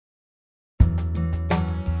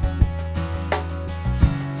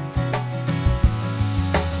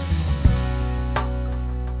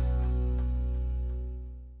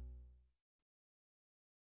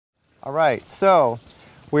All right, so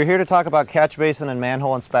we're here to talk about catch basin and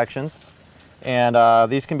manhole inspections. And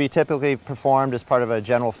these can be typically performed as part of a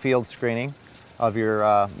general field screening of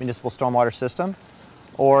your municipal stormwater system,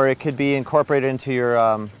 or it could be incorporated into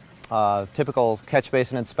your typical catch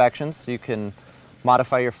basin inspections. So you can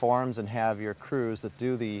modify your forms and have your crews that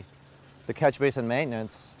do the catch basin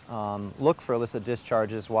maintenance look for illicit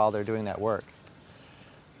discharges while they're doing that work.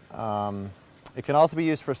 It can also be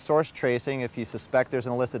used for source tracing if you suspect there's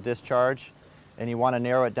an illicit discharge and you want to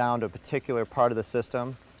narrow it down to a particular part of the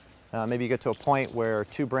system. Maybe you get to a point where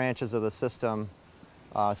two branches of the system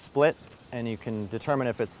split and you can determine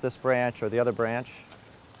if it's this branch or the other branch.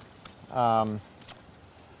 Some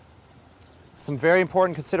very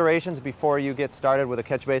important considerations before you get started with a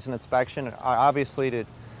catch basin inspection are obviously to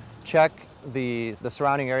check the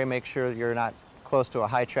surrounding area, make sure you're not close to a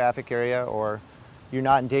high traffic area or you're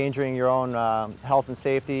not endangering your own health and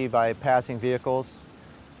safety by passing vehicles.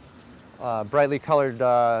 Brightly colored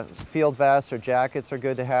field vests or jackets are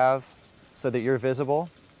good to have so that you're visible.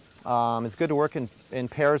 It's good to work in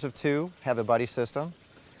pairs of two, have a buddy system.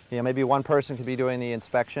 You know, maybe one person could be doing the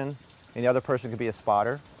inspection and the other person could be a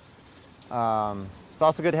spotter. It's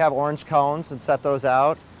also good to have orange cones and set those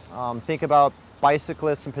out. Think about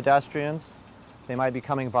bicyclists and pedestrians. They might be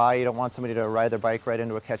coming by. You don't want somebody to ride their bike right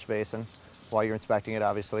into a catch basin while you're inspecting it,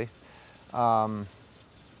 obviously. And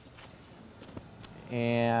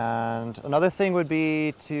another thing would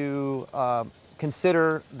be to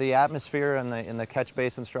consider the atmosphere in the catch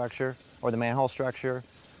basin structure or the manhole structure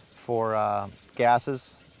for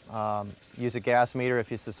gases. Use a gas meter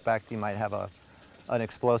if you suspect you might have an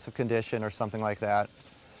explosive condition or something like that.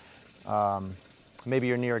 Maybe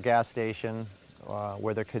you're near a gas station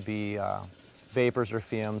where there could be vapors or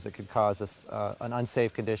fumes that could cause an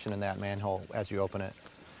unsafe condition in that manhole as you open it.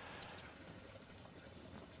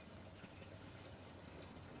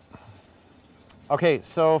 Okay,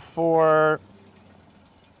 so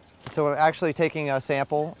actually taking a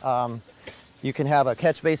sample, you can have a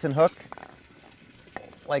catch basin hook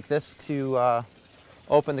like this to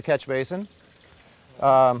open the catch basin.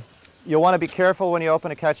 You'll want to be careful when you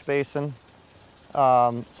open a catch basin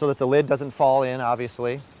so that the lid doesn't fall in,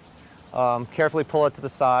 obviously. Carefully pull it to the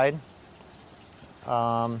side.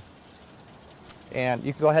 And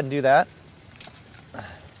you can go ahead and do that.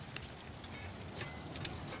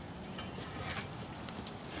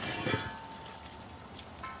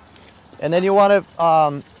 And then you want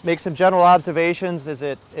to make some general observations.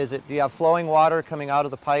 Do you have flowing water coming out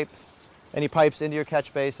of the pipes? Any pipes into your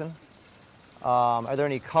catch basin? Are there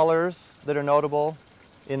any colors that are notable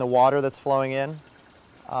in the water that's flowing in?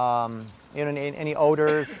 Any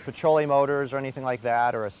odors, petroleum odors or anything like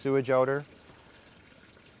that, or a sewage odor?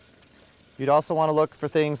 You'd also want to look for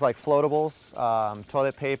things like floatables,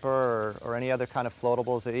 toilet paper or any other kind of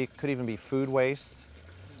floatables. It could even be food waste.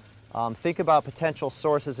 Think about potential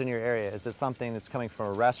sources in your area. Is it something that's coming from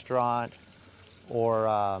a restaurant or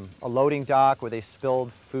a loading dock where they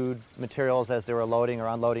spilled food materials as they were loading or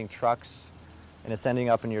unloading trucks and it's ending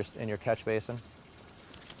up in your catch basin?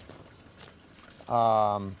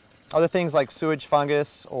 Other things like sewage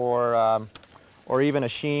fungus or even a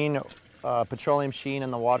sheen, petroleum sheen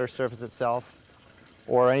in the water surface itself,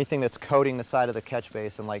 or anything that's coating the side of the catch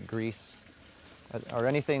basin like grease, or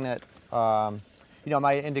anything that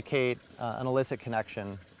might indicate an illicit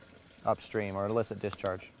connection upstream or an illicit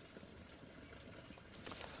discharge.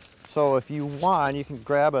 So if you want, you can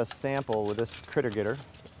grab a sample with this critter getter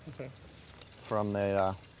from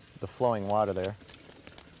the flowing water there.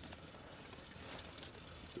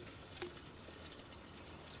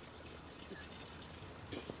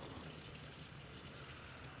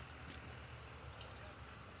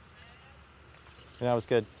 And that was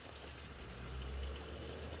good.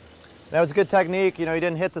 That was a good technique. You know, you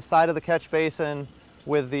didn't hit the side of the catch basin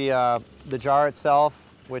with the jar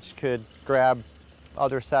itself, which could grab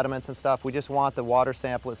other sediments and stuff. We just want the water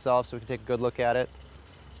sample itself so we can take a good look at it.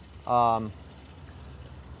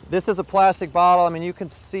 This is a plastic bottle. I mean, you can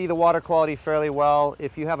see the water quality fairly well.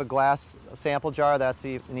 If you have a glass sample jar, that's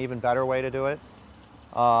an even better way to do it.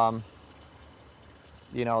 You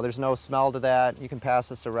know, there's no smell to that. You can pass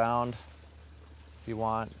this around if you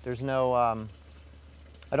want. There's no, I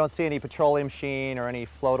don't see any petroleum sheen or any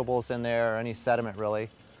floatables in there or any sediment really,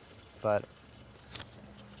 but.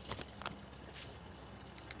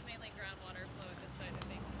 Mainly groundwater flow at this site, I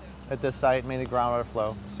think. So. At this site, mainly groundwater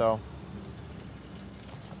flow, so.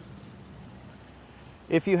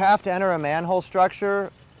 If you have to enter a manhole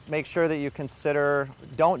structure, make sure that you consider,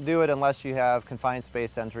 don't do it unless you have confined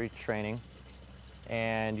space entry training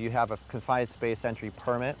and you have a confined space entry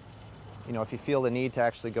permit. You know, if you feel the need to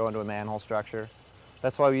actually go into a manhole structure.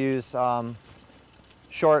 That's why we use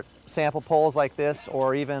short sample poles like this,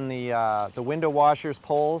 or even the window washers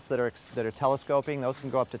poles that are telescoping. Those can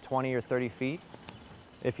go up to 20 or 30 feet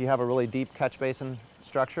if you have a really deep catch basin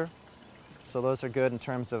structure. So those are good in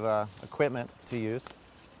terms of equipment to use.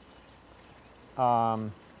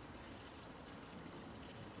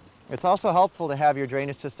 It's also helpful to have your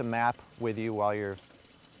drainage system map with you while you're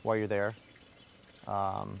there.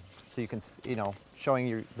 So you can,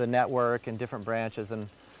 showing the network and different branches and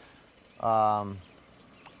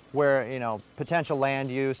where, potential land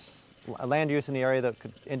use in the area that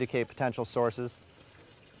could indicate potential sources,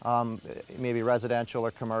 maybe residential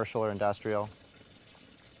or commercial or industrial.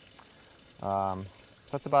 So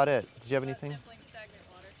that's about it. Did you have anything? Sampling stagnant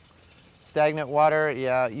water. Stagnant water,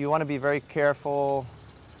 yeah, you want to be very careful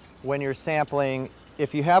when you're sampling.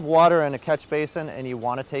 If you have water in a catch basin and you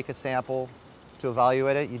want to take a sample to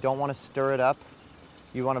evaluate it, you don't want to stir it up.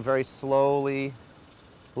 You want to very slowly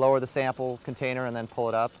lower the sample container and then pull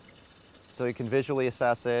it up so you can visually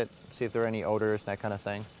assess it, see if there are any odors, that kind of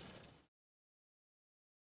thing.